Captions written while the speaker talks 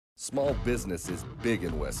Small business is big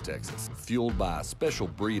in West Texas, fueled by a special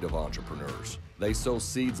breed of entrepreneurs. They sow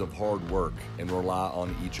seeds of hard work and rely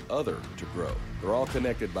on each other to grow. They're all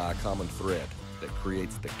connected by a common thread that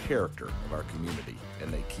creates the character of our community,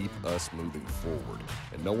 and they keep us moving forward.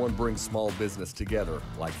 And no one brings small business together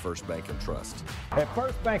like First Bank and Trust. At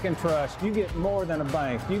First Bank and Trust, you get more than a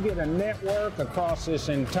bank. You get a network across this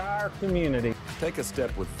entire community. Take a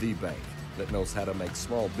step with the bank that knows how to make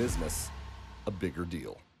small business a bigger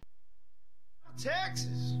deal.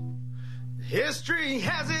 Texas, history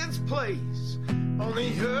has its place. On the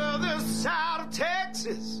other side of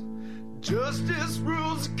Texas, justice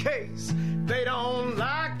rules the case. They don't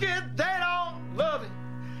like it, they don't love it.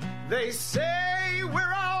 They say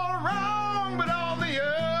we're all wrong, but on the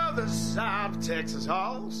other side of Texas,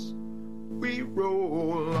 Hoss, we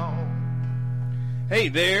roll on. Hey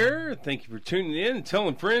there, thank you for tuning in and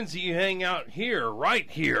telling friends that you hang out here, right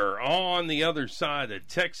here on the other side of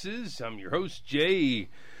Texas. I'm your host, Jay,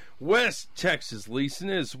 West Texas Leeson.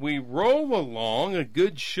 As we roll along, a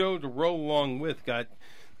good show to roll along with. Got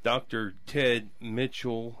Dr. Ted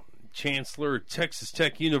Mitchell, Chancellor of Texas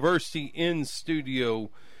Tech University, in studio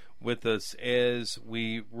with us as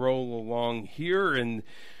we roll along here. And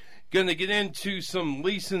going to get into some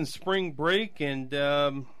Leeson spring break and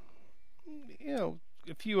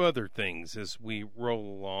a few other things as we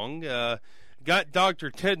roll along. Got Dr.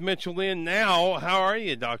 Ted Mitchell in now. How are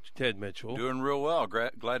you, Dr. Ted Mitchell? Doing real well.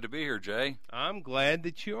 Glad to be here, Jay. I'm glad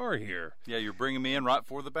that you are here. Yeah, you're bringing me in right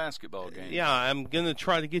before the basketball game. Yeah, I'm going to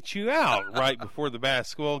try to get you out right before the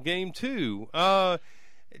basketball game, too. Tell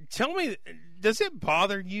me, does it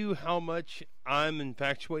bother you how much I'm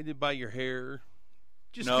infatuated by your hair?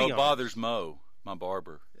 No, it bothers Mo, my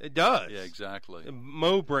barber. It does. Yeah, exactly.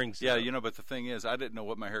 Mo brings it up. But the thing is, I didn't know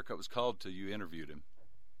what my haircut was called till you interviewed him.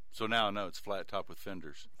 So now I know it's flat top with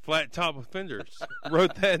fenders. Flat top with fenders.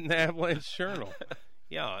 Wrote that in the Avalanche Journal.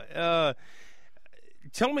 Yeah.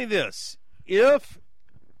 Tell me this. If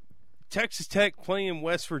Texas Tech playing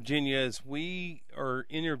West Virginia, as we are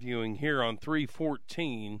interviewing here on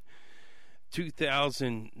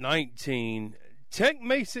 3/14/2019, Tech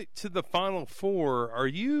makes it to the Final Four, are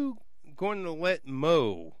you going to let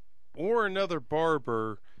Mo or another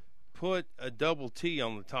barber put a double T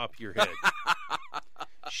on the top of your head?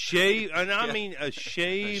 Shave, and I mean a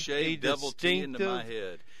shave, a double T into my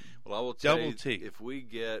head. Well, I will tell you, if we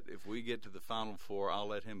get to the Final Four, I'll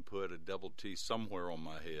let him put a double T somewhere on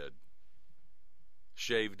my head,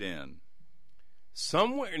 shaved in.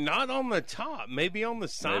 Somewhere, not on the top, maybe on the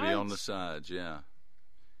sides. Maybe on the sides, yeah.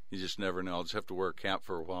 You just never know. I'll just have to wear a cap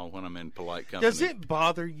for a while when I'm in polite company. Does it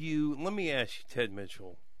bother you? Let me ask you, Ted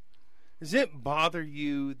Mitchell. Does it bother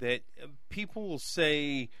you that people will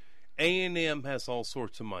say A&M has all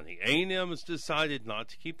sorts of money? A&M has decided not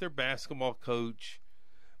to keep their basketball coach.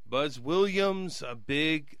 Buzz Williams, a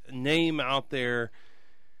big name out there.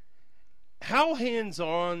 How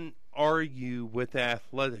hands-on are you with the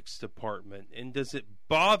athletics department? And does it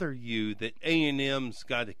bother you that A&M's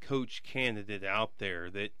got a coach candidate out there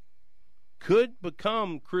that could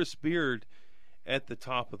become Chris Beard at the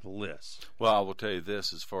top of the list? Well, I will tell you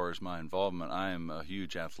this, as far as my involvement, I am a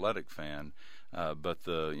huge athletic fan, but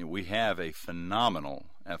we have a phenomenal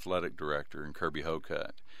athletic director in Kirby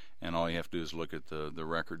Hocutt, and all you have to do is look at the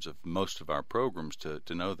records of most of our programs to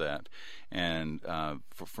know that. And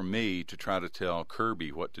for me to try to tell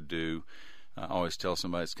Kirby what to do, I always tell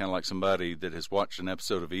somebody, it's kind of like somebody that has watched an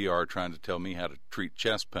episode of ER trying to tell me how to treat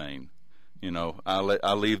chest pain.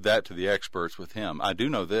 I leave that to the experts with him. I do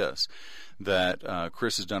know this, that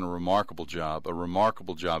Chris has done a remarkable job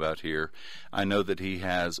out here. I know that he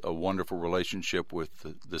has a wonderful relationship with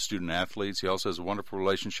the student athletes. He also has a wonderful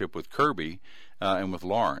relationship with Kirby and with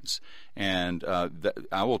Lawrence. And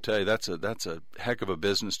I will tell you, that's a heck of a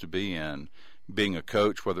business to be in, being a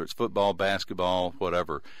coach, whether it's football, basketball,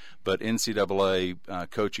 whatever. But NCAA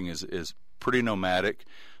coaching is pretty nomadic.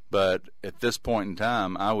 But at this point in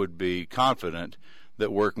time, I would be confident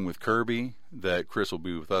that working with Kirby, that Chris will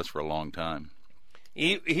be with us for a long time.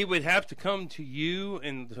 He would have to come to you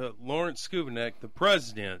and to Lawrence Skubanek, the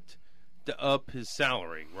president, to up his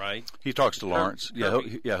salary, right? He talks to Lawrence.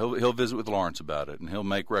 He'll visit with Lawrence about it, and he'll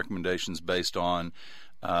make recommendations based upon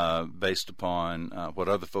what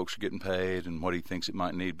other folks are getting paid and what he thinks it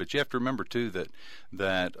might need. But you have to remember too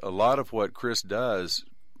that a lot of what Chris does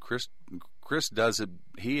it.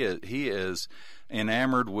 He is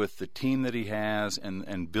enamored with the team that he has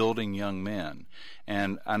and building young men.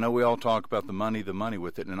 And I know we all talk about the money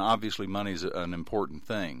with it, and obviously money is an important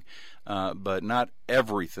thing. But not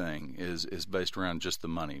everything is based around just the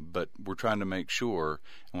money. But we're trying to make sure,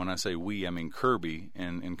 and when I say we, I mean Kirby,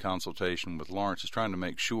 in consultation with Lawrence, is trying to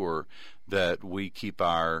make sure that we keep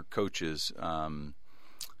our coaches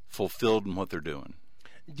fulfilled in what they're doing.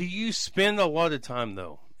 Do you spend a lot of time,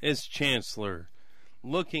 though, as chancellor,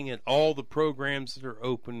 looking at all the programs that are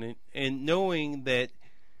open and knowing that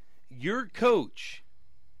your coach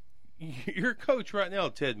right now,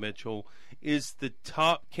 Ted Mitchell, is the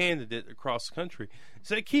top candidate across the country? Does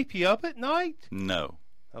that keep you up at night? No.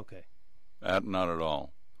 Okay. Not at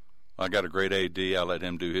all. I got a great AD. I let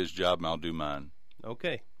him do his job, and I'll do mine.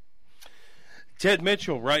 Okay. Ted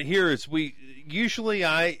Mitchell, right here, as we usually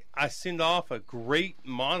I send off a great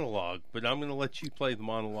monologue, but I'm going to let you play the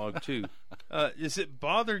monologue too. Does it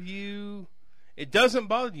bother you? It doesn't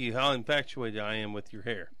bother you how infatuated I am with your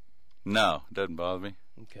hair? No, it doesn't bother me.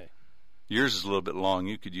 Okay. Yours is a little bit long.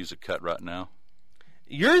 You could use a cut right now.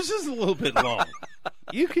 Yours is a little bit long.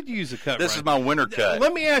 You could use a cut. This is my winter cut.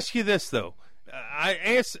 Let me ask you this, though. I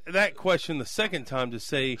asked that question the second time to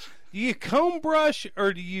say, do you comb brush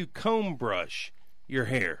or do you comb brush your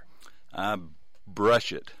hair? I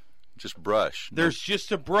brush it. Just brush. There's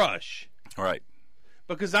just a brush. Right.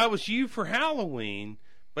 Because I was you for Halloween,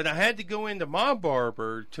 but I had to go into my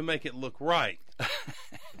barber to make it look right.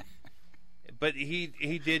 But he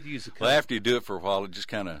did use a comb. Well, after you do it for a while, it just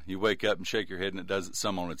kind of, you wake up and shake your head and it does it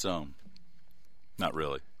some on its own. Not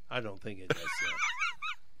really. I don't think it does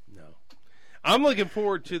that. No. I'm looking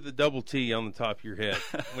forward to the double T on the top of your head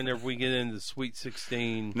whenever we get into the Sweet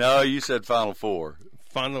 16. No, you said Final Four.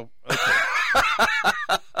 Okay.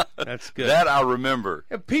 That's good. That I remember.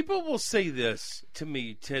 And people will say this to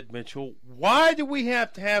me, Ted Mitchell. Why do we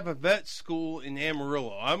have to have a vet school in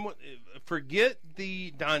Amarillo? Forget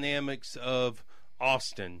the dynamics of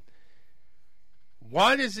Austin.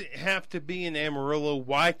 Why does it have to be in Amarillo?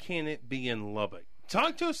 Why can't it be in Lubbock?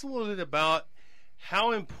 Talk to us a little bit about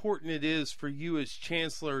how important it is for you as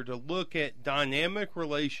chancellor to look at dynamic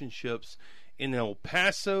relationships in El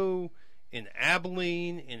Paso, in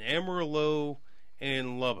Abilene, in Amarillo,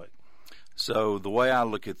 and Lubbock. So the way I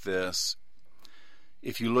look at this,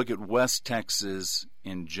 if you look at West Texas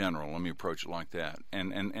in general, let me approach it like that.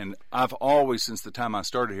 And I've always, since the time I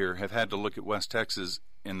started here, have had to look at West Texas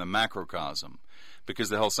in the macrocosm, because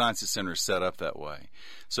the Health Sciences Center is set up that way.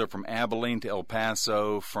 So from Abilene to El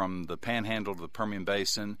Paso, from the Panhandle to the Permian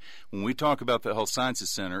Basin, when we talk about the Health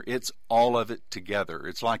Sciences Center, it's all of it together.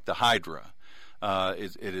 It's like the Hydra.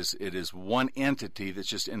 It is one entity that's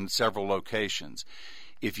just in several locations.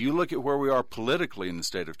 If you look at where we are politically in the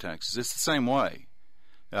state of Texas, it's the same way.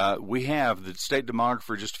 We have, the state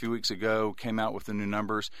demographer just a few weeks ago came out with the new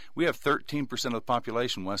numbers. We have 13% of the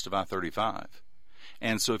population west of I-35.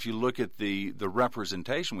 And so if you look at the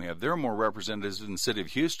representation we have, there are more representatives in the city of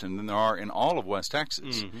Houston than there are in all of West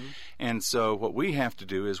Texas. Mm-hmm. And so what we have to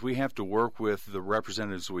do is we have to work with the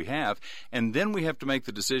representatives we have, and then we have to make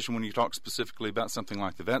the decision, when you talk specifically about something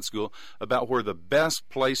like the vet school, about where the best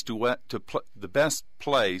place to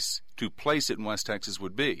place it in West Texas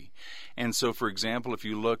would be. And so, for example, if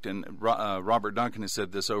you looked, and Robert Duncan has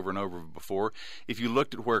said this over and over before, if you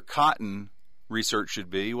looked at where cotton research should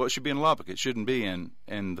be, well, it should be in Lubbock. It shouldn't be in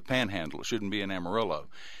the Panhandle. It shouldn't be in Amarillo.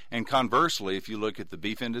 And conversely, if you look at the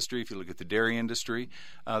beef industry, if you look at the dairy industry,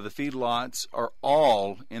 the feedlots are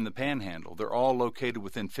all in the Panhandle. They're all located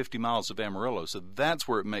within 50 miles of Amarillo. So that's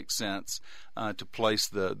where it makes sense to place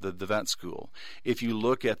the vet school. If you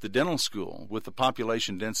look at the dental school, with the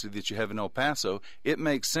population density that you have in El Paso, it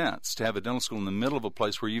makes sense to have a dental school in the middle of a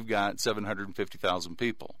place where you've got 750,000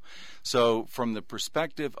 people. So from the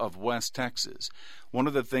perspective of West Texas, one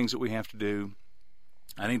of the things that we have to do,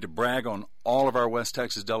 I need to brag on all of our West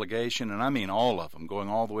Texas delegation, and I mean all of them, going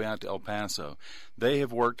all the way out to El Paso. They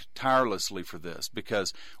have worked tirelessly for this,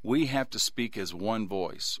 because we have to speak as one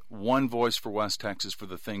voice for West Texas for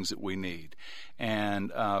the things that we need.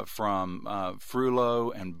 And from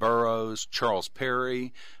Frullo and Burroughs, Charles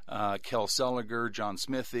Perry, Kel Seliger, John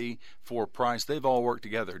Smithy, Ford Price, they've all worked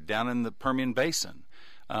together down in the Permian Basin.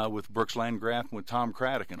 With Brooks Landgraf and with Tom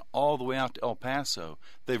Craddock, and all the way out to El Paso.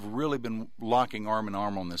 They've really been locking arm in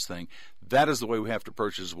arm on this thing. That is the way we have to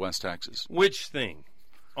approach it as West Texas. Which thing?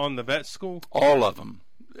 On the vet school? All of them.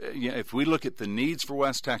 If we look at the needs for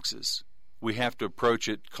West Texas, we have to approach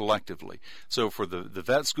it collectively. So for the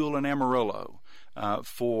vet school in Amarillo,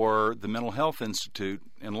 for the Mental Health Institute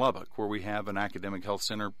in Lubbock, where we have an academic health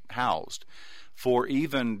center housed, for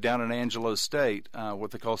even down in Angelo State,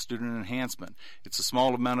 what they call student enhancement. It's a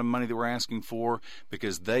small amount of money that we're asking for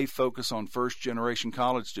because they focus on first-generation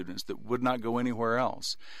college students that would not go anywhere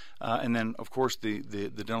else. And then, of course, the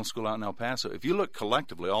dental school out in El Paso. If you look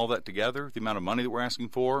collectively, all that together, the amount of money that we're asking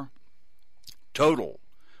for, total,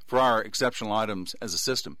 for our exceptional items as a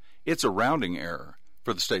system, it's a rounding error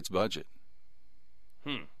for the state's budget.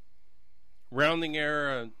 Rounding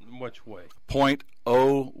error in which way?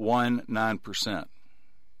 0.019%.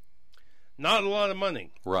 Not a lot of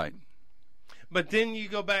money. Right. But then you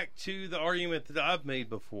go back to the argument that I've made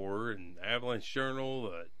before in Avalanche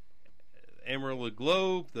Journal, the Amarillo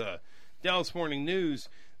Globe, the Dallas Morning News.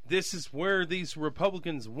 This is where these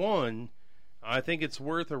Republicans won. I think it's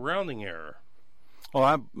worth a rounding error. Well,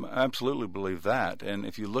 I absolutely believe that. And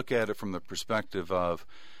if you look at it from the perspective of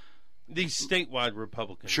these statewide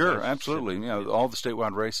Republicans. Sure, absolutely. You know, all the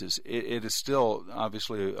statewide races, it is still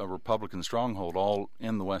obviously a Republican stronghold all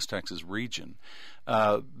in the West Texas region.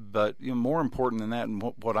 But more important than that, and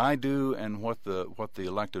what I do and what the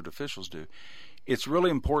elected officials do, it's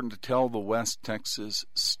really important to tell the West Texas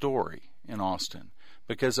story in Austin.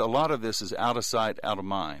 Because a lot of this is out of sight, out of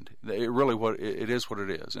mind. It is what it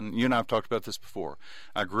is. And you and I have talked about this before.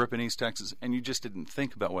 I grew up in East Texas, and you just didn't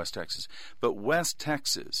think about West Texas. But West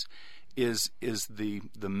Texas is the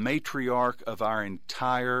matriarch of our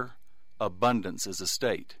entire abundance as a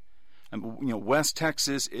state. And, West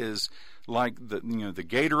Texas is like the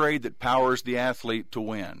Gatorade that powers the athlete to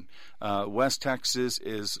win. West Texas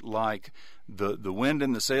is like the wind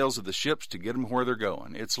in the sails of the ships to get them where they're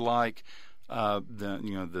going. It's like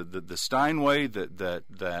the Steinway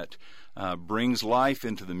that brings life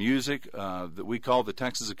into the music that we call the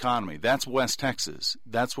Texas economy. That's West Texas.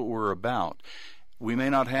 That's what we're about. We may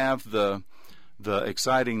not have the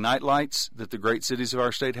exciting nightlights that the great cities of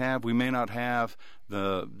our state have. We may not have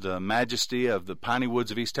the majesty of the piney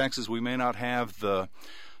woods of East Texas. We may not have the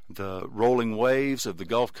rolling waves of the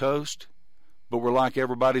Gulf Coast. But we're like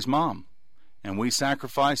everybody's mom. And we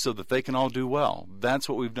sacrifice so that they can all do well. That's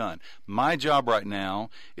what we've done. My job right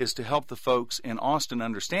now is to help the folks in Austin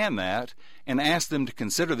understand that and ask them to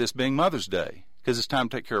consider this being Mother's Day, because it's time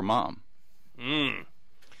to take care of Mom.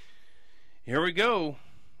 Here we go.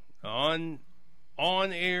 On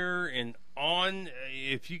air and on.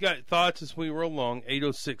 If you got thoughts as we roll along,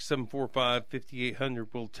 806-745-5800.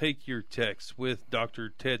 We'll take your text with Dr.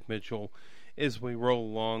 Ted Mitchell as we roll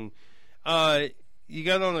along. You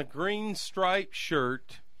got on a green striped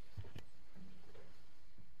shirt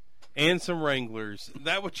and some Wranglers. Is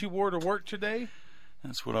that what you wore to work today?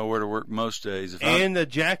 That's what I wear to work most days. And the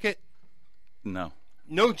jacket? No.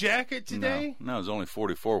 No jacket today? No, it was only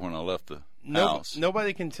 44 when I left the house.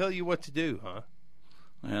 Nobody can tell you what to do, huh?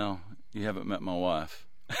 Well, you haven't met my wife.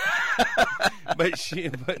 but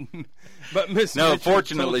Miss No, Mitchell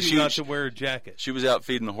fortunately, told you not to wear a jacket. She was out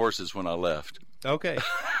feeding the horses when I left. Okay.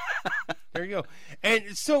 There you go.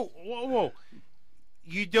 And so, whoa.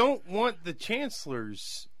 You don't want the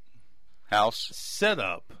chancellor's house set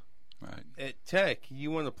up right at Tech.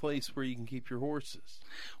 You want a place where you can keep your horses.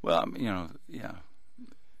 Well, yeah.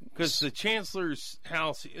 Because the chancellor's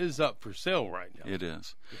house is up for sale right now. It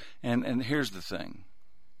is. And here's the thing.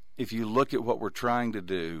 If you look at what we're trying to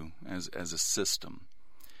do as a system,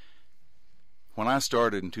 when I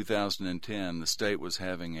started in 2010, the state was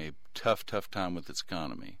having a tough time with its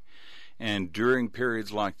economy. And during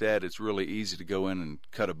periods like that, it's really easy to go in and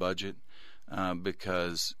cut a budget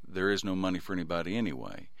because there is no money for anybody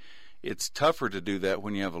anyway. It's tougher to do that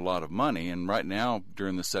when you have a lot of money, and right now,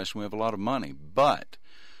 during the session, we have a lot of money. But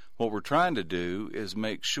what we're trying to do is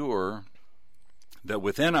make sure that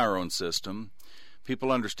within our own system,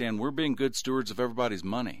 people understand we're being good stewards of everybody's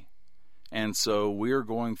money. And so we are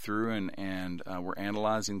going through and we're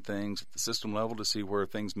analyzing things at the system level to see where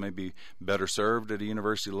things may be better served at a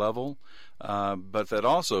university level. But that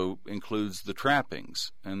also includes the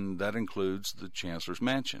trappings, and that includes the Chancellor's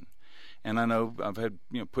Mansion. And I know I've had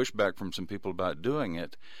pushback from some people about doing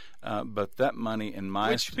it, but that money in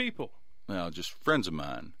my Which people? Well, just friends of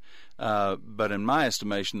mine. But in my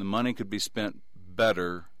estimation, the money could be spent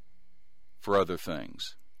better for other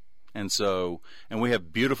things. And we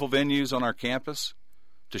have beautiful venues on our campus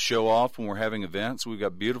to show off when we're having events. We've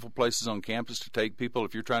got beautiful places on campus to take people.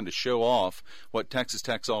 If you're trying to show off what Texas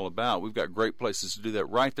Tech's all about, we've got great places to do that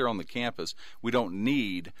right there on the campus. We don't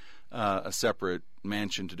need a separate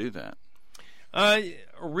mansion to do that.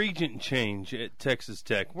 Regent change at Texas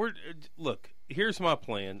Tech. Look, here's my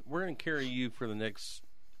plan. We're going to carry you for the next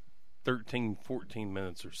 13, 14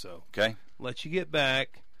 minutes or so. Okay. Let you get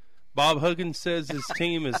back. Bob Huggins says his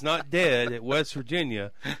team is not dead at West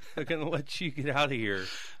Virginia. They're going to let you get out of here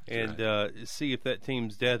and see if that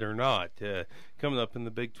team's dead or not. Coming up in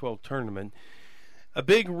the Big 12 tournament. A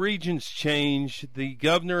big Regents change. The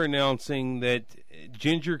governor announcing that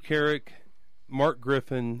Ginger Carrick, Mark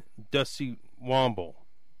Griffin, Dusty Womble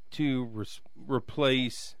to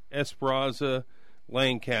replace Esperanza,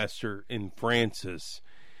 Lancaster, and Francis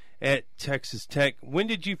at Texas Tech. When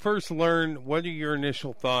did you first learn? What are your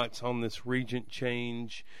initial thoughts on this Regent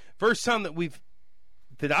change? First time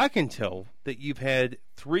that I can tell that you've had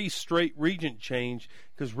 3 straight Regent change,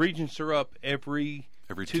 because Regents are up every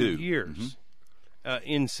 2 years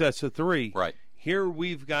in sets of 3. Right. Here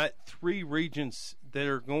we've got 3 Regents that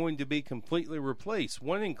are going to be completely replaced,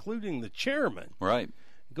 one including the chairman. Right.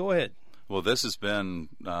 Go ahead. Well, this has been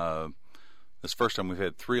this first time we've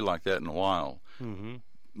had 3 like that in a while. Mm-hmm.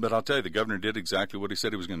 But I'll tell you, the governor did exactly what he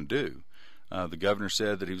said he was going to do. The governor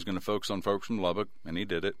said that he was going to focus on folks from Lubbock, and he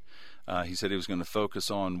did it. He said he was going to focus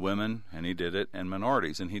on women, and he did it, and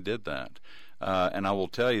minorities, and he did that. And I will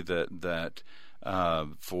tell you that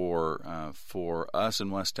for us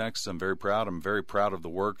in West Texas, I'm very proud. I'm very proud of the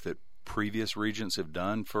work that previous regents have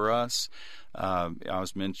done for us. I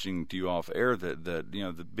was mentioning to you off air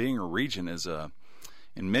that being a regent is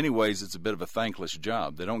in many ways, it's a bit of a thankless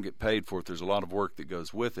job. They don't get paid for it. There's a lot of work that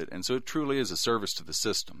goes with it. And so it truly is a service to the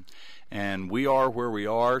system. And we are where we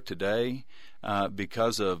are today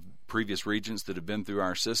because of previous regents that have been through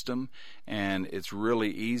our system. And it's really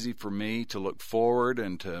easy for me to look forward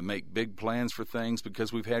and to make big plans for things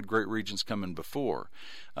because we've had great regents come in before.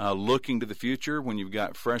 Looking to the future, when you've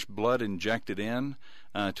got fresh blood injected in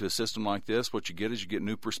to a system like this, what you get is you get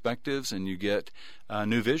new perspectives and you get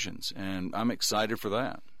new visions, and I'm excited for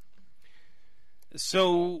that.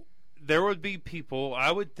 So there would be people,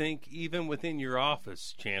 I would think, even within your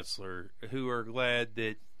office, Chancellor, who are glad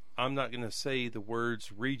that I'm not going to say the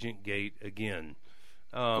words Regent Gate again.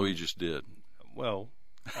 Well, you just did. Well,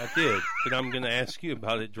 I did, but I'm going to ask you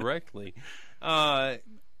about it directly.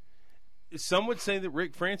 Some would say that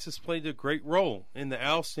Rick Francis played a great role in the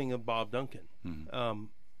ousting of Bob Duncan. Mm-hmm.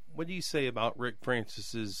 What do you say about Rick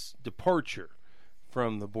Francis's departure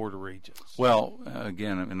from the Board of Regents? Well,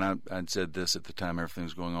 again, and I'd said this at the time everything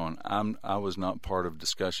was going on. I was not part of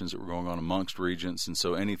discussions that were going on amongst regents, and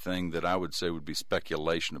so anything that I would say would be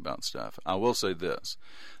speculation about stuff. I will say this,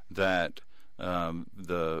 that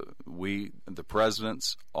the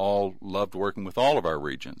presidents all loved working with all of our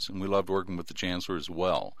regents, and we loved working with the chancellor as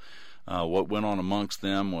well. What went on amongst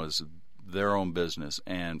them was their own business,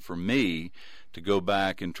 and for me to go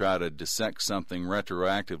back and try to dissect something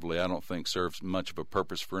retroactively, I don't think serves much of a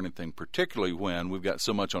purpose for anything, particularly when we've got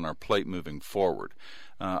so much on our plate moving forward.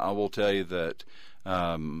 I will tell you that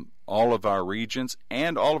all of our regents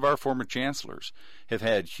and all of our former chancellors have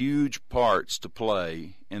had huge parts to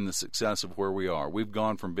play in the success of where we are. We've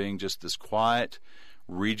gone from being just this quiet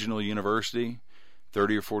regional university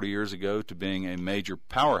 30 or 40 years ago to being a major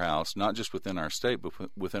powerhouse, not just within our state, but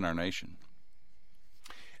within our nation.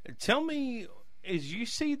 Tell me, as you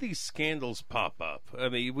see these scandals pop up, I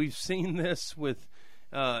mean, we've seen this with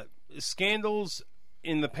scandals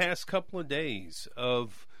in the past couple of days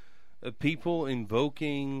of people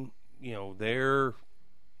invoking, their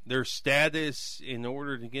status in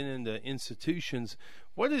order to get into institutions.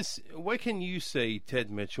 What can you say, Ted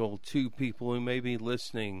Mitchell, to people who may be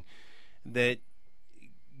listening that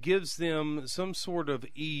gives them some sort of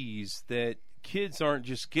ease that kids aren't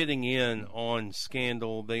just getting in on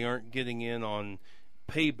scandal, they aren't getting in on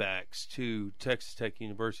paybacks to Texas Tech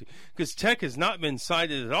University? Because Tech has not been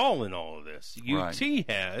cited at all in all of this. UT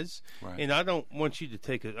has, and I don't want you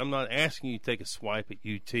to I'm not asking you to take a swipe at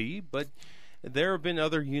UT, but there have been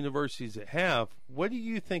other universities that have. What do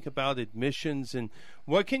you think about admissions, and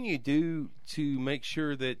what can you do to make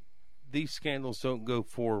sure that these scandals don't go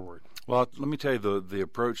forward? Well, let me tell you the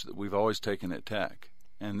approach that we've always taken at Tech,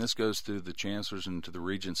 and this goes through the chancellors and to the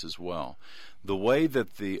regents as well. The way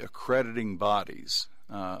that the accrediting bodies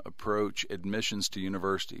approach admissions to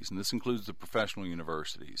universities, and this includes the professional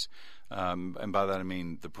universities, and by that I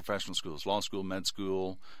mean the professional schools, law school, med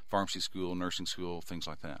school, pharmacy school, nursing school, things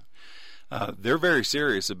like that. They're very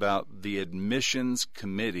serious about the admissions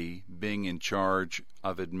committee being in charge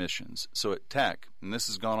of admissions. So at Tech, and this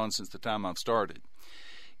has gone on since the time I've started,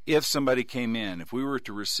 if somebody came in, if we were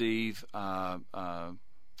to receive an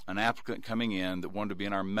applicant coming in that wanted to be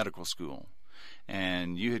in our medical school,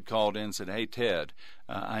 and you had called in and said, "Hey, Ted,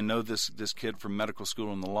 I know this kid from medical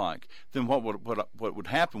school and the like. Then what would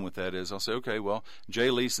happen with that is I'll say, okay, well,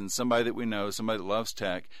 Jay Leeson, somebody that we know, somebody that loves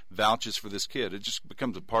tech, vouches for this kid. It just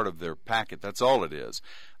becomes a part of their packet. That's all it is.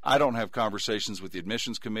 I don't have conversations with the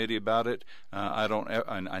admissions committee about it.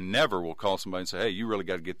 I never will call somebody and say, hey, you really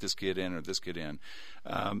got to get this kid in or this kid in.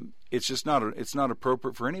 It's just it's not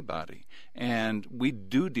appropriate for anybody. And we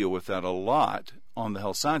do deal with that a lot on the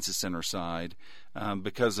Health Sciences Center side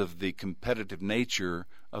because of the competitive nature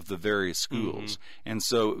of the various schools. And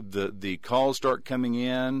so the calls start coming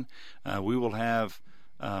in. We will have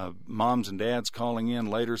moms and dads calling in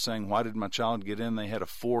later saying, why did my child get in? They had a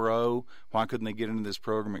 4.0. Why couldn't they get into this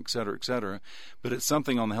program, et cetera, et cetera. But it's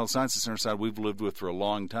something on the Health Sciences Center side we've lived with for a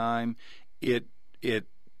long time. It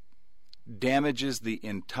damages the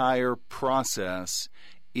entire process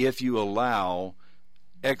if you allow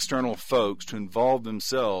external folks to involve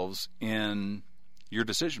themselves in your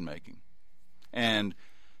decision making. And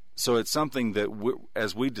so it's something that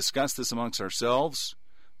as we discuss this amongst ourselves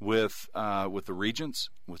with the regents,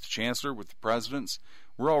 with the chancellor, with the presidents,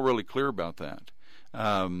 we're all really clear about that.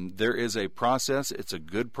 There is a process. It's a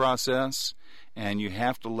good process, and you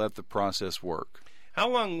have to let the process work. How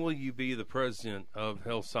long will you be the president of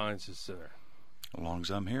Health Sciences Center? As long as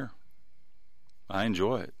I'm here. I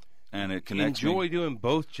enjoy it. And it connects me. Doing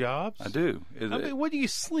both jobs? I do. What do you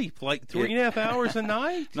sleep, like 3.5 hours a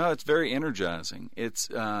night? No, it's very energizing. It's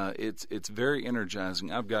very energizing.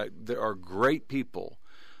 There are great people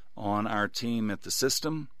on our team at the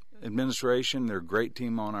system administration. They're a great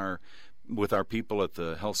team with our people at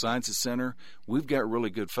the Health Sciences Center. We've got really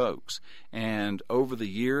good folks. And over the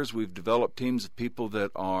years, we've developed teams of people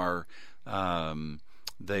that are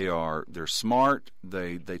they're smart.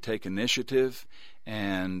 They take initiative.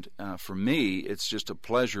 And for me, it's just a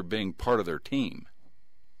pleasure being part of their team.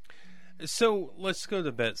 So let's go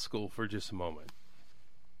to vet school for just a moment.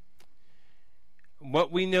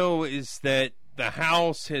 What we know is that the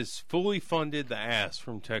House has fully funded the ask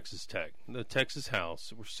from Texas Tech, the Texas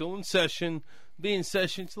House. We're still in session, be in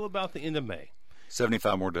session till about the end of May.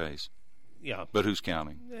 75 more days. Yeah. But who's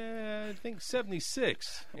counting? I think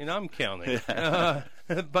 76, and I'm counting.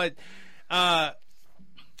 But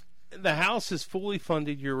the House has fully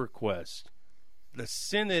funded your request. The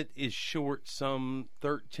Senate is short some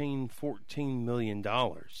 $13-14 million.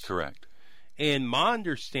 Correct. And my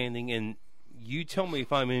understanding, and you tell me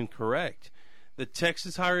if I'm incorrect, the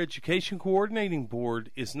Texas Higher Education Coordinating Board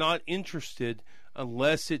is not interested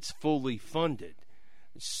unless it's fully funded.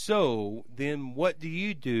 So then what do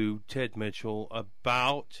you do, Ted Mitchell,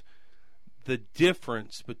 about the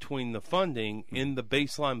difference between the funding in the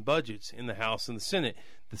baseline budgets in the House and the Senate?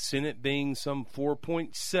 The Senate being some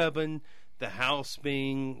 4.7, the House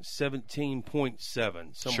being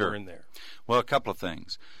 17.7, somewhere in there. Well, a couple of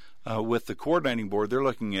things. With the coordinating board, they're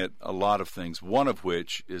looking at a lot of things, one of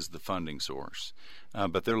which is the funding source.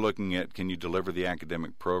 But they're looking at, can you deliver the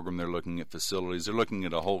academic program? They're looking at facilities. They're looking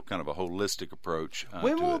at a whole kind of a holistic approach.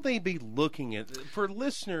 When will they be looking at, for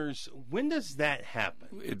listeners, when does that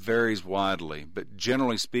happen? It varies widely, but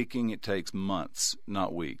generally speaking, it takes months,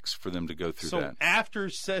 not weeks, for them to go through that. So after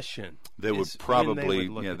session, they would probably,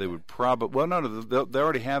 well, no, they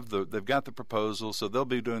already have they've got the proposal, so they'll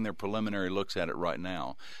be doing their preliminary looks at it right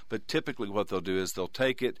now. But typically what they'll do is they'll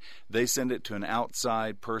take it, they send it to an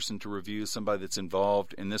outside person to review, somebody that's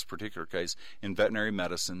involved, in this particular case, in veterinary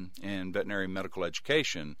medicine and veterinary medical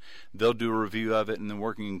education. They'll do a review of it, and then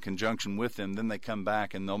working in conjunction with them, then they come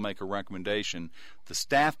back and they'll make a recommendation. The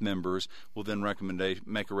staff members will then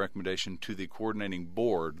make a recommendation to the coordinating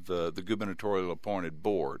board, the gubernatorial appointed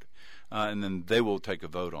board. And then they will take a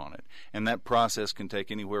vote on it. And that process can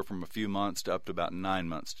take anywhere from a few months to up to about 9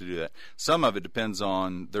 months to do that. Some of it depends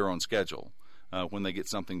on their own schedule when they get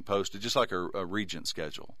something posted, just like a regent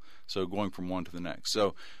schedule, so going from one to the next.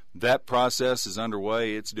 So that process is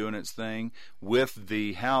underway. It's doing its thing. With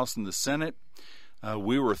the House and the Senate,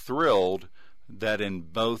 we were thrilled that in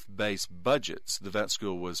both base budgets, the vet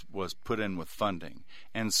school was put in with funding.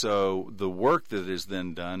 And so the work that is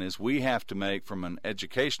then done is we have to make, from an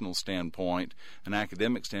educational standpoint, an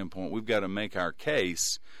academic standpoint, we've got to make our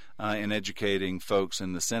case in educating folks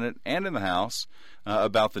in the Senate and in the House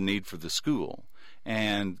about the need for the school.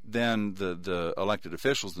 And then the elected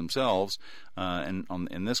officials themselves, and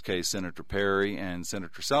in this case Senator Perry and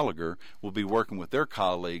Senator Seliger, will be working with their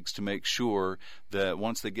colleagues to make sure that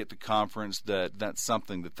once they get to conference that's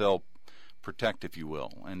something that they'll protect, if you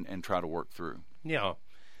will, and try to work through. Yeah,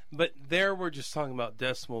 but there we're just talking about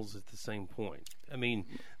decimals at the same point. I mean,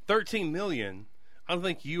 13 million, I don't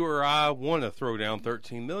think you or I want to throw down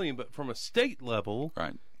 13 million, but from a state level...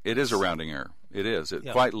 Right. It is a rounding error. It is. It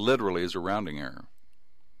quite literally is a rounding error.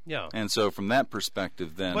 Yeah. And so from that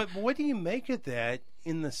perspective, then. But what do you make of that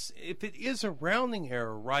if it is a rounding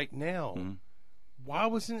error right now, why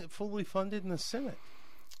wasn't it fully funded in the Senate?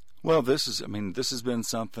 Well, this has been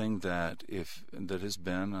something that has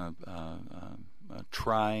been a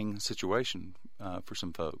trying situation for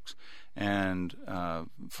some folks. And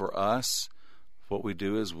for us, what we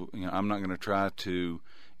do is, I'm not going to try to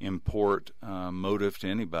import motive to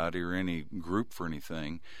anybody or any group for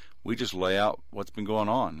anything. We just lay out what's been going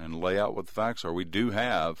on and lay out what the facts are. We do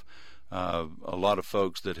have a lot of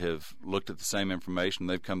folks that have looked at the same information.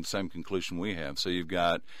 They've come to the same conclusion we have. So you've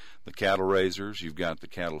got the cattle raisers, you've got the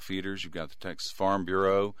cattle feeders, you've got the Texas Farm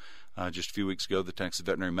Bureau. Just a few weeks ago, the Texas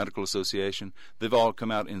Veterinary Medical Association. They've all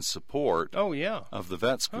come out in support of the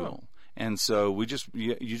vet school. And so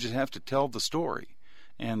you just have to tell the story.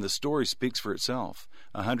 And the story speaks for itself.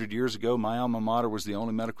 100 years ago, my alma mater was the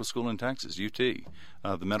only medical school in Texas, UT,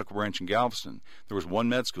 the medical branch in Galveston. There was one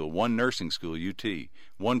med school, one nursing school, UT,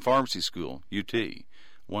 one pharmacy school, UT,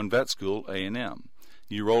 one vet school, A&M.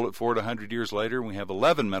 You roll it forward 100 years later, and we have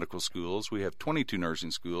 11 medical schools, we have 22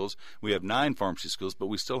 nursing schools, we have 9 pharmacy schools, but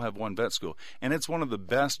we still have one vet school. And it's one of the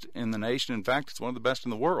best in the nation. In fact, it's one of the best in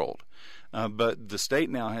the world. But the state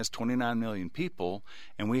now has 29 million people,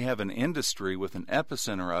 and we have an industry with an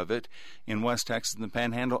epicenter of it in West Texas and the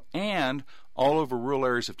Panhandle and all over rural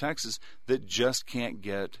areas of Texas that just can't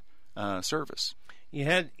get service. You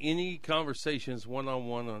had any conversations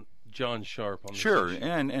one-on-one on John Sharp on this Sure, issue?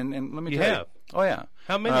 and let me You tell have? you. Oh, yeah.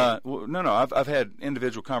 How many? No. I've had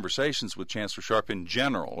individual conversations with Chancellor Sharp in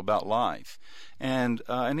general about life, and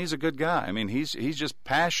he's a good guy. I mean, he's just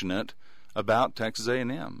passionate about Texas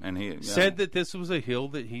A&M, and he said that this was a hill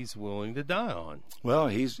that he's willing to die on. Well,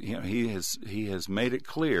 he has made it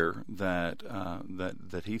clear that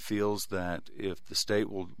that he feels that if the state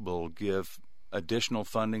will give additional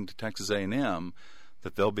funding to Texas A&M,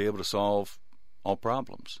 that they'll be able to solve all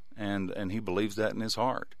problems, and he believes that in his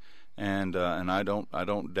heart, and I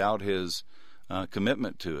don't doubt his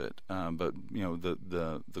commitment to it. But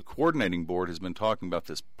the coordinating board has been talking about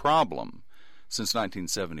this problem since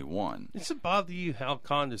 1971. Does it bother you how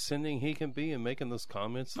condescending he can be in making those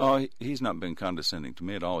comments? Oh, he's not been condescending to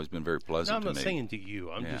me at all. He's been very pleasant to me. I'm not saying to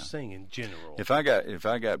you. I'm just saying in general. If I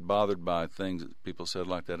got bothered by things that people said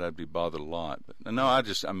like that, I'd be bothered a lot. But no,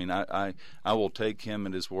 I will take him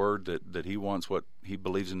at his word that he wants what he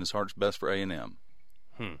believes in his heart's best for A&M.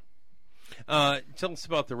 Tell us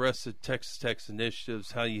about the rest of Texas Tech's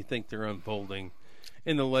initiatives, how you think they're unfolding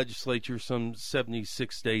in the legislature some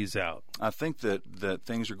 76 days out. I think that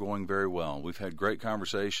things are going very well. We've had great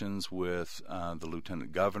conversations with the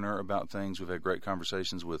lieutenant governor about things. We've had great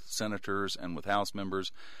conversations with senators and with House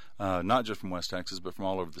members, not just from West Texas, but from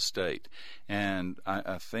all over the state. And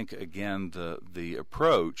I think, again, the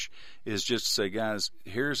approach is just to say, guys,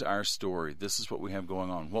 here's our story. This is what we have going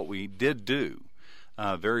on. What we did do,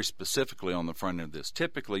 very specifically on the front end of this.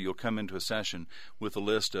 Typically, you'll come into a session with a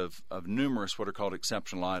list of numerous what are called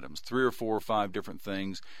exceptional items, 3 or 4 or 5 different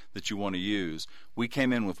things that you want to use. We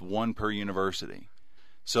came in with one per university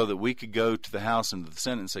so that we could go to the House and to the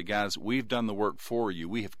Senate and say, guys, we've done the work for you.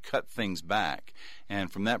 We have cut things back.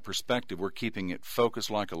 And from that perspective, we're keeping it focused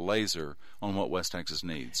like a laser on what West Texas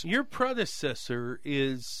needs. Your predecessor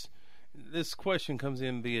is, this question comes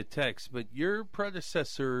in via text, but your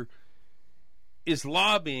predecessor is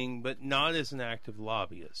lobbying, but not as an active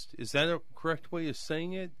lobbyist. Is that a correct way of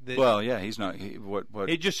saying it? Well, yeah, he's not.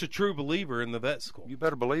 He's just a true believer in the vet school. You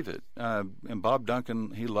better believe it. And Bob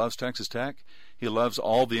Duncan, he loves Texas Tech. He loves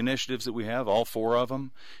all the initiatives that we have, all 4 of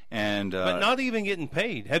them. But not even getting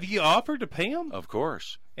paid. Have you offered to pay him? Of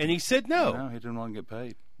course. And he said no. No, he didn't want to get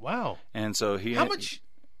paid. Wow. And so how much?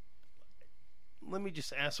 Let me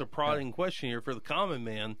just ask a prodding question here for the common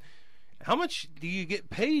man. How much do you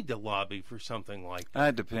get paid to lobby for something like that?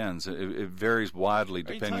 It depends. It varies widely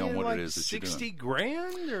depending on what it is that you're doing. 60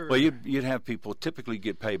 grand? Or? Well, you'd have people typically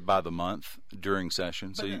get paid by the month during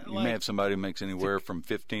session. So you may have somebody who makes anywhere from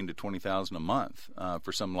 $15,000 to $20,000 a month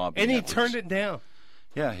for some lobbying. And he efforts. turned it down.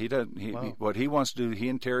 Yeah, he does. What he wants to do. He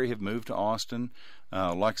and Terry have moved to Austin.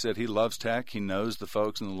 Like I said, he loves tech. He knows the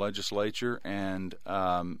folks in the legislature, and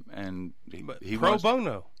he pro wants,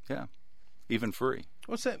 bono. Yeah, even free.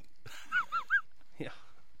 What's that? Yeah,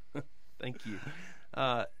 thank you.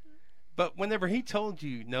 But whenever he told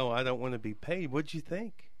you, no, I don't want to be paid, what'd you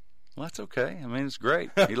think? Well, that's okay. I mean, it's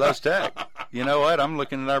great. He loves tech. You know what? I'm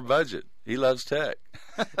looking at our budget. He loves tech.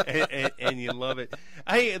 and you love it.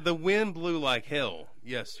 Hey, the wind blew like hell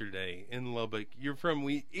yesterday in Lubbock. You're from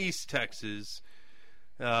East Texas.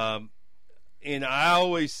 And I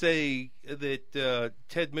always say that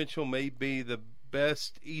Ted Mitchell may be the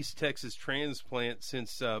best East Texas transplant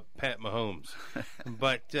since Pat Mahomes.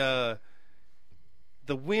 But the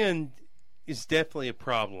wind is definitely a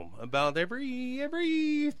problem about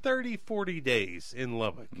every 30, 40 days in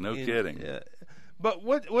Lubbock. No kidding. But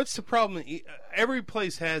what's the problem? Every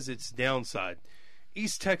place has its downside.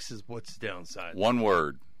 East Texas, what's the downside? One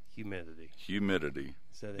word. Humidity. Humidity.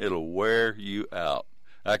 Is that it? It'll wear you out.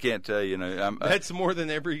 I can't tell you. That's more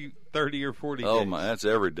than every 30 or 40 days. Oh my, that's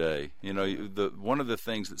every day. One of the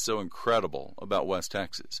things that's so incredible about West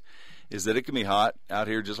Texas is that it can be hot out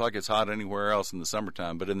here just like it's hot anywhere else in the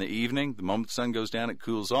summertime. But in the evening, the moment the sun goes down, it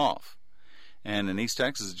cools off. And in East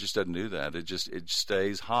Texas, it just doesn't do that. It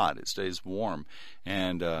stays hot. It stays warm,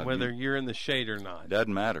 and whether you're in the shade or not,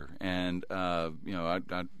 doesn't matter. And I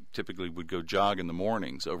typically would go jog in the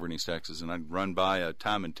mornings over in East Texas, and I'd run by a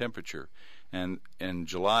time and temperature. And in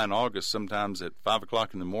July and August, sometimes at 5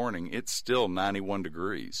 o'clock in the morning, it's still 91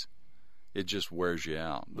 degrees. It just wears you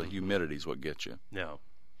out. The humidity is what gets you. No.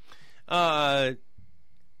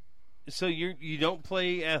 So you don't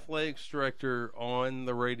play athletics director on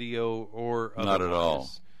the radio or otherwise. Not at all.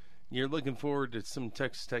 You're looking forward to some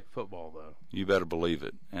Texas Tech football, though. You better believe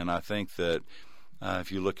it. And I think that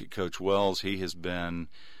if you look at Coach Wells, he's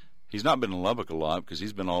not been in Lubbock a lot because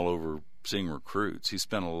he's been all over seeing recruits. He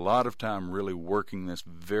spent a lot of time really working this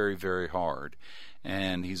very, very hard.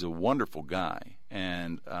 And he's a wonderful guy.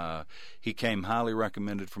 And he came highly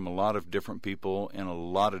recommended from a lot of different people in a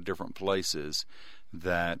lot of different places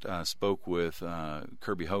that spoke with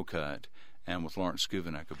Kirby Hocutt and with Lawrence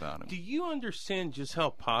Skuvenek about him. Do you understand just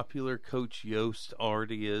how popular Coach Yost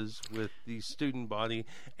already is with the student body?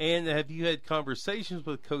 And have you had conversations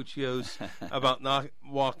with Coach Yost about not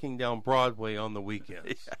walking down Broadway on the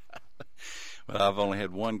weekends? Yeah. Well, I've only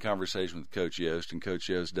had one conversation with Coach Yost, and Coach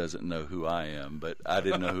Yost doesn't know who I am, but I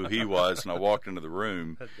didn't know who he was, and I walked into the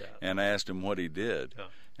room and asked him what he did.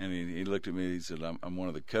 And he looked at me and he said, I'm one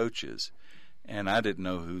of the coaches. And I didn't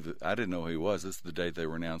know who he was. This is the day they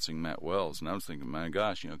were announcing Matt Wells, and I was thinking, my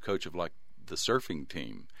gosh, coach of like the surfing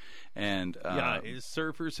team, and his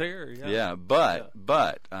surfer's hair. Again,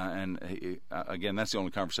 that's the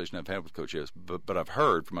only conversation I've had with Coach Yost. But I've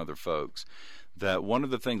heard from other folks that one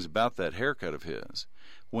of the things about that haircut of his,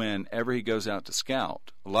 whenever he goes out to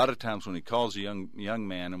scout, a lot of times when he calls a young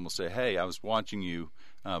man and will say, "Hey, I was watching you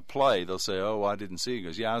play," they'll say, "Oh, I didn't see you." He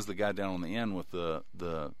goes, "Yeah, I was the guy down on the end with the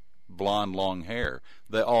blonde long hair."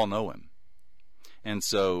 They all know him, and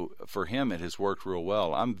so for him it has worked real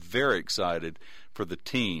well. I'm very excited for the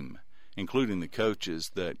team, including the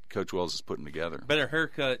coaches that Coach Wells is putting together. Better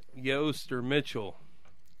haircut, Yost or Mitchell?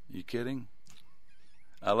 You kidding?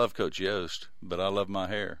 I love Coach Yost, but I love my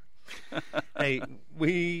hair. Hey,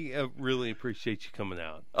 we really appreciate you coming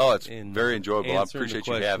out. Oh, it's very enjoyable. I appreciate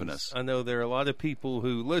you having us. I know there are a lot of people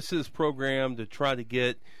who listen to this program to try to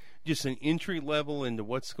get just an entry level into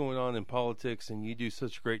what's going on in politics, and you do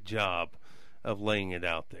such a great job of laying it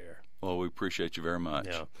out there. Well, we appreciate you very much.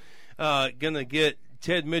 Yeah. Going to get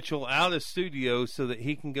Ted Mitchell out of studio so that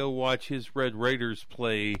he can go watch his Red Raiders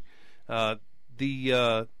play West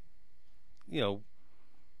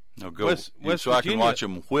so Virginia. I can watch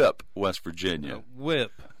him whip West Virginia.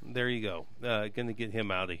 Whip. There you go. Going to get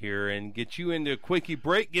him out of here and get you into a quickie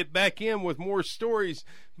break. Get back in with more stories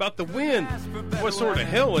about the wind. What sort of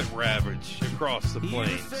hell it ravaged across the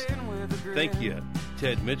plains. Thank you,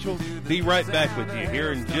 Ted Mitchell. Be right back with you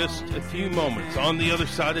here in just a few moments on the other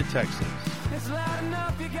side of Texas. It's loud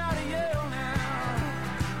enough, you gotta yell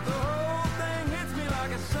now. The whole thing hits me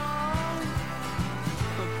like a song.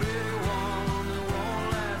 A big one that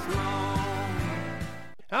won't last long.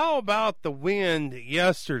 How about the wind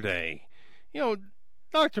yesterday?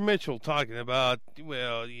 Dr. Mitchell talking about,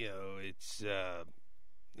 it's, the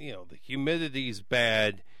humidity's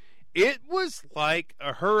bad. It was like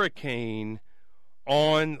a hurricane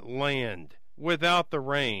on land without the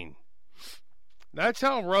rain. That's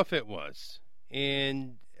how rough it was.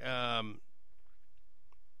 And I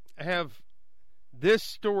have this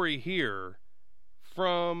story here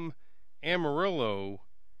from Amarillo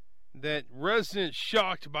that residents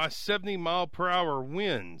shocked by 70-mile-per-hour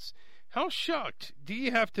winds. How shocked do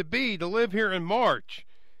you have to be to live here in March?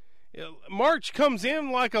 March comes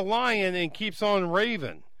in like a lion and keeps on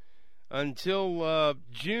raving until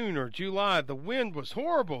June or July. The wind was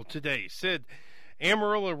horrible today, said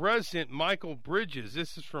Amarillo resident Michael Bridges.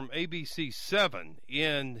 This is from ABC 7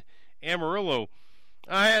 in Amarillo.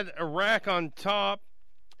 I had a rack on top,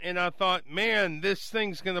 and I thought, man, this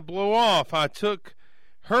thing's going to blow off. I took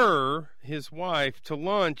her, his wife, to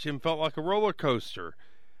lunch and felt like a roller coaster.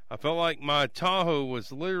 I felt like my Tahoe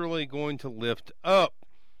was literally going to lift up.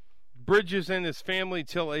 Bridges and his family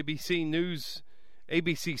tell ABC News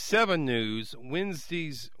ABC 7 News,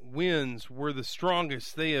 Wednesday's winds were the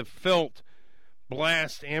strongest they have felt.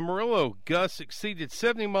 Blast Amarillo. Gusts exceeded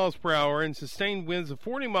 70 miles per hour and sustained winds of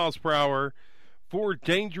 40 miles per hour for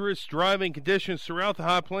dangerous driving conditions throughout the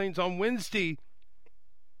high plains on Wednesday.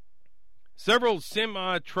 Several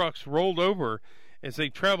semi-trucks rolled over as they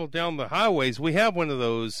traveled down the highways. We have one of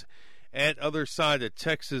those at Other Side of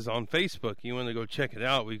Texas on Facebook. You want to go check it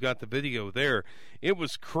out. We've got the video there. It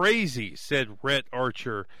was crazy, said Rhett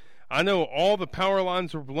Archer. I know all the power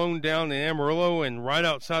lines were blown down in Amarillo and right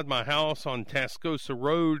outside my house on Tascosa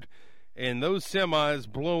Road, and those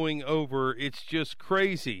semis blowing over. It's just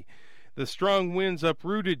crazy. The strong winds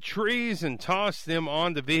uprooted trees and tossed them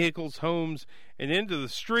onto vehicles, homes, and into the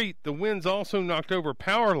street. The winds also knocked over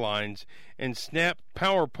power lines and snapped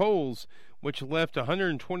power poles, which left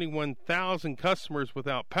 121,000 customers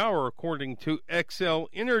without power, according to Xcel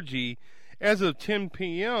Energy. As of 10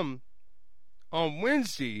 p.m. on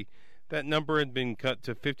Wednesday, that number had been cut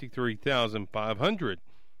to 53,500.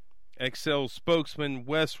 Xcel spokesman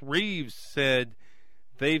Wes Reeves said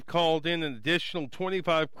they've called in an additional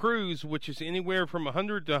 25 crews, which is anywhere from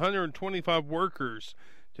 100 to 125 workers,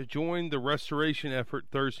 to join the restoration effort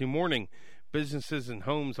Thursday morning. Businesses and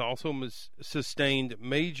homes also sustained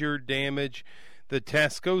major damage. The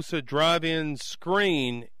Tascosa drive-in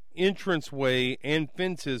screen, entranceway, and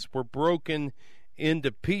fences were broken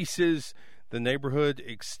into pieces. The neighborhood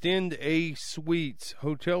Extend A Suites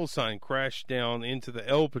hotel sign crashed down into the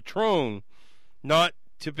El Patron, not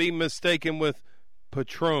to be mistaken with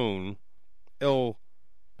Patron, El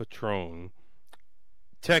Patron,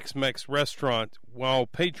 Tex-Mex restaurant, while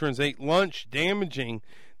patrons ate lunch, damaging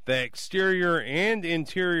the exterior and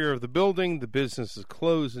interior of the building. The business is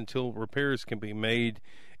closed until repairs can be made.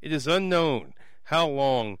 It is unknown how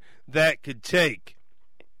long that could take.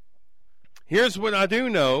 Here's what I do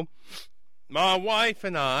know. My wife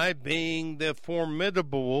and I, being the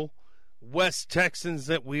formidable West Texans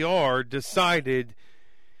that we are, decided,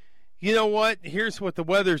 you know what, here's what the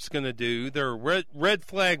weather's going to do. There are red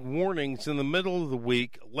flag warnings in the middle of the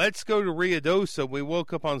week. Let's go to Ruidoso. We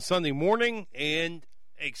woke up on Sunday morning and,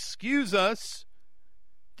 excuse us,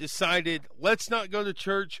 decided let's not go to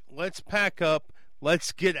church. Let's pack up.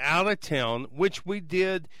 Let's get out of town, which we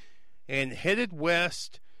did, and headed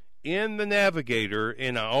west in the Navigator.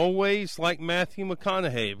 And I always like Matthew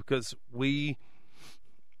McConaughey because we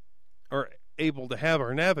are able to have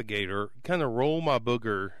our Navigator kind of roll my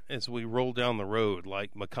booger as we roll down the road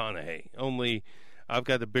like McConaughey. Only I've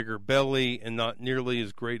got a bigger belly and not nearly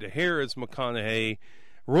as great a hair as McConaughey.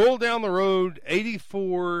 Roll down the road,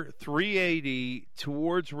 84, 380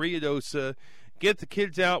 towards Ruidoso. Get the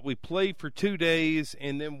kids out. We play for 2 days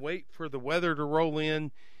and then wait for the weather to roll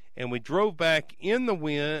in. And we drove back in the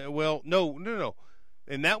wind. Well, no.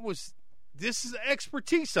 And this is the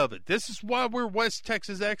expertise of it. This is why we're West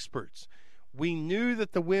Texas experts. We knew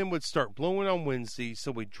that the wind would start blowing on Wednesday,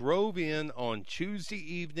 so we drove in on Tuesday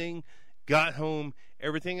evening, got home,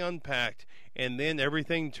 everything unpacked, and then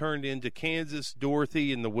everything turned into Kansas,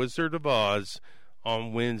 Dorothy, and the Wizard of Oz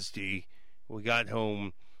on Wednesday. We got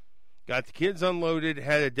home, got the kids unloaded,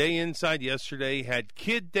 had a day inside yesterday, had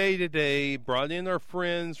kid day today, brought in our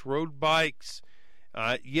friends, rode bikes.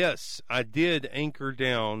 Yes, I did anchor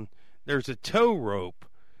down. There's a tow rope,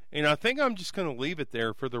 and I think I'm just going to leave it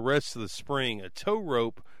there for the rest of the spring, a tow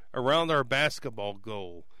rope around our basketball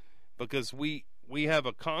goal, because we have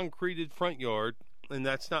a concreted front yard, and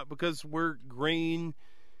that's not because we're greeners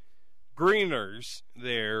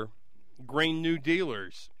there, green New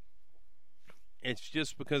Dealers. It's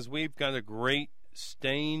just because we've got a great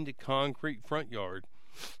stained concrete front yard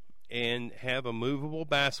and have a movable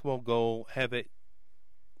basketball goal, have it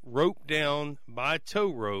roped down by a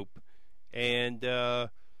tow rope, and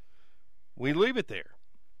we leave it there.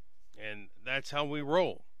 And that's how we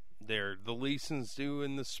roll. The Leesons do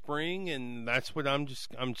in the spring, and that's what I'm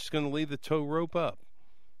just going to leave the tow rope up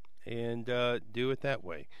and do it that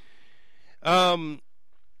way.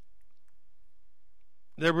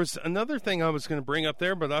 There was another thing I was going to bring up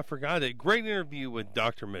there, but I forgot it. Great interview with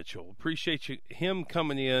Dr. Mitchell. Appreciate him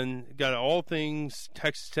coming in. Got all things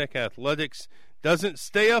Texas Tech athletics. Doesn't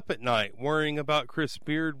stay up at night worrying about Chris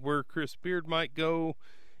Beard, where Chris Beard might go,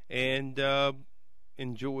 and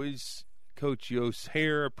enjoys Coach Yost's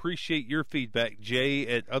hair. Appreciate your feedback, Jay,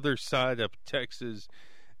 at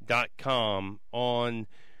othersideoftexas.com on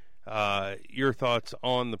your thoughts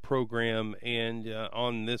on the program and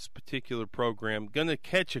on this particular program. Going to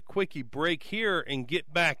catch a quickie break here and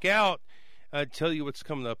get back out. Tell you what's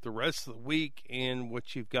coming up the rest of the week and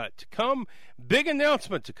what you've got to come. Big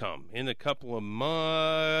announcement to come in a couple of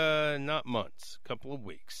couple of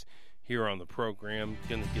weeks. here on the program.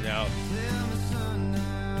 Going to get out,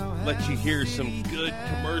 let you hear some good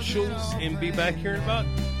commercials, and be back here in about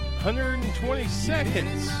 120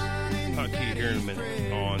 seconds. Talk to you here in a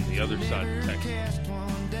minute on the other side of Texas.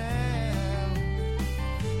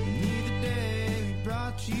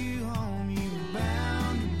 You home, you were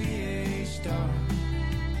bound to be a star.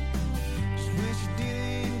 Just wish you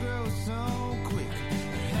didn't grow so quick.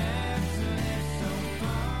 Perhaps so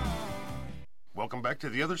far. Welcome back to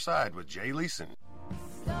The Other Side with Jay Leeson.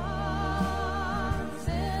 Stars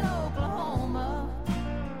in Oklahoma,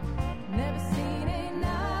 never seen a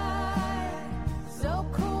night so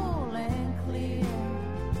cool and clear.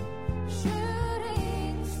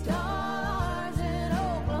 Shooting stars in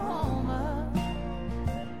Oklahoma,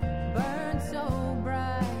 burn so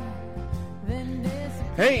bright, then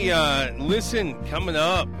disappear. Hey, listen, coming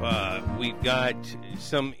up, we've got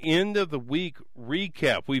some end of the week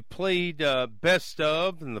recap. We played best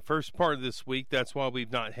of in the first part of this week. That's why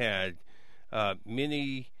we've not had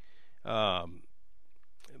many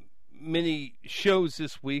shows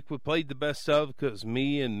this week. We played the best of because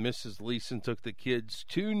me and Mrs. Leeson took the kids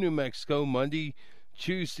to New Mexico Monday,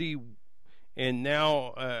 Tuesday, and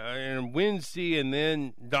now and Wednesday, and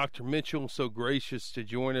then Dr. Mitchell, so gracious to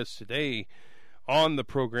join us today on the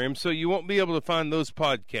program. So you won't be able to find those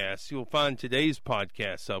podcasts. You'll find today's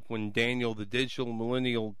podcast up when Daniel, the digital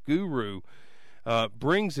millennial guru,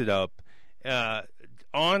 brings it up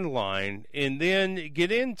online, and then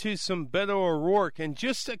get into some Beto O'Rourke and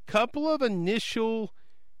just a couple of initial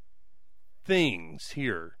things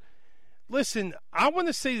here. Listen, I want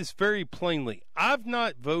to say this very plainly. I've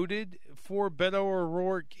not voted for Beto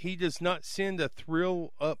O'Rourke. He does not send a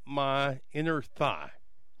thrill up my inner thigh.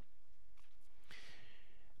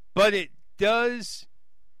 But it does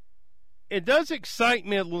excite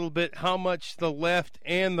me a little bit how much the left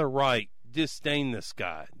and the right disdain this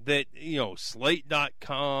guy. That,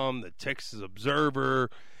 Slate.com, the Texas Observer,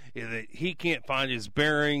 that he can't find his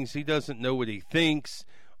bearings. He doesn't know what he thinks.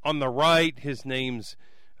 On the right, his name's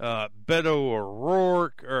Beto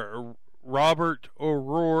O'Rourke, or Robert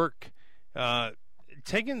O'Rourke,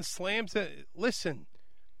 taking slams at... Listen,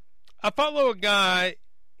 I follow a guy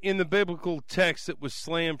in the biblical text that was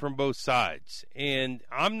slammed from both sides, and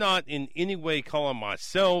I'm not in any way calling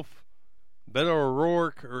myself, Beto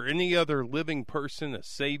O'Rourke, or any other living person a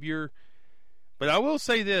savior, but I will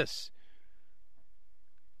say this: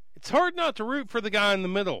 it's hard not to root for the guy in the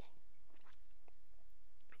middle.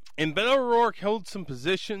 And Beto O'Rourke held some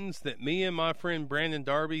positions that me and my friend Brandon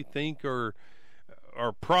Darby think are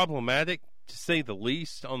problematic, to say the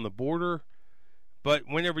least, on the border. But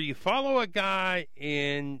whenever you follow a guy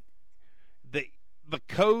in the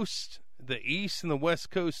coast, the East and the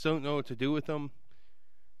West Coast don't know what to do with him,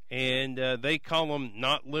 and they call him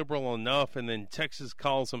not liberal enough, and then Texas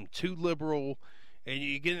calls him too liberal, and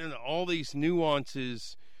you get into all these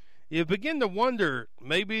nuances, you begin to wonder,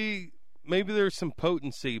 maybe there's some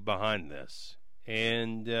potency behind this,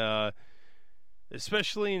 and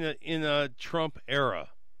especially in a Trump era,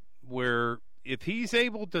 where if he's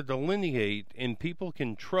able to delineate and people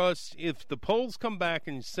can trust, if the polls come back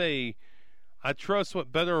and say, I trust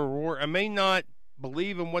what Beto O'Rourke, I may not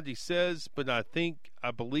believe in what he says, but I think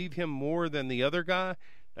I believe him more than the other guy,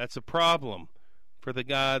 that's a problem for the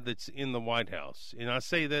guy that's in the White House. And I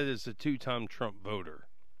say that as a two-time Trump voter.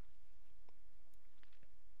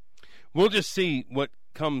 We'll just see what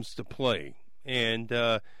comes to play. And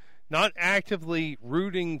not actively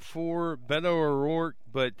rooting for Beto O'Rourke,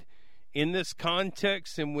 but in this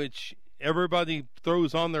context in which everybody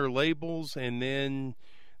throws on their labels and then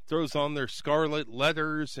throws on their scarlet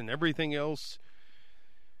letters and everything else,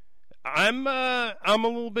 I'm a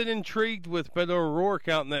little bit intrigued with Beto O'Rourke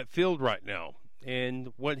out in that field right now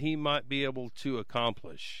and what he might be able to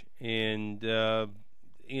accomplish. And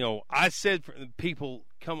I said, people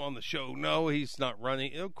come on the show, no, he's not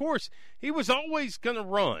running. Of course, he was always going to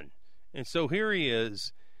run, and so here he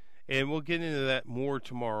is. And we'll get into that more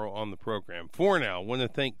tomorrow on the program. For now, I want to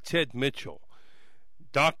thank Ted Mitchell,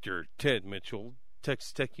 Dr. Ted Mitchell,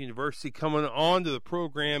 Texas Tech University, coming on to the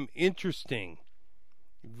program. Interesting,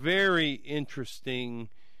 very interesting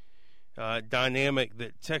dynamic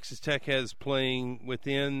that Texas Tech has playing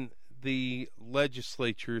within the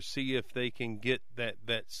legislature. See if they can get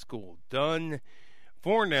that school done.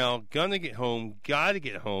 For now, got to get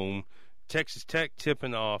home. Texas Tech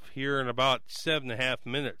tipping off here in about 7.5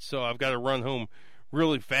 minutes, so I've got to run home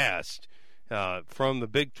really fast from the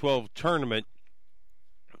Big 12 tournament.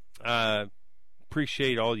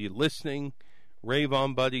 Appreciate all you listening. Rave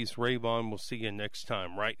on, buddies. Rave on. We'll see you next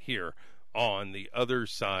time right here on the other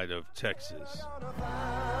side of Texas.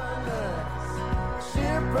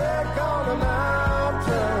 shipwreck on the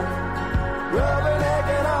mountain,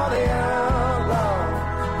 rubbernecking all the outlaws.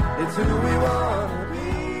 It's who we want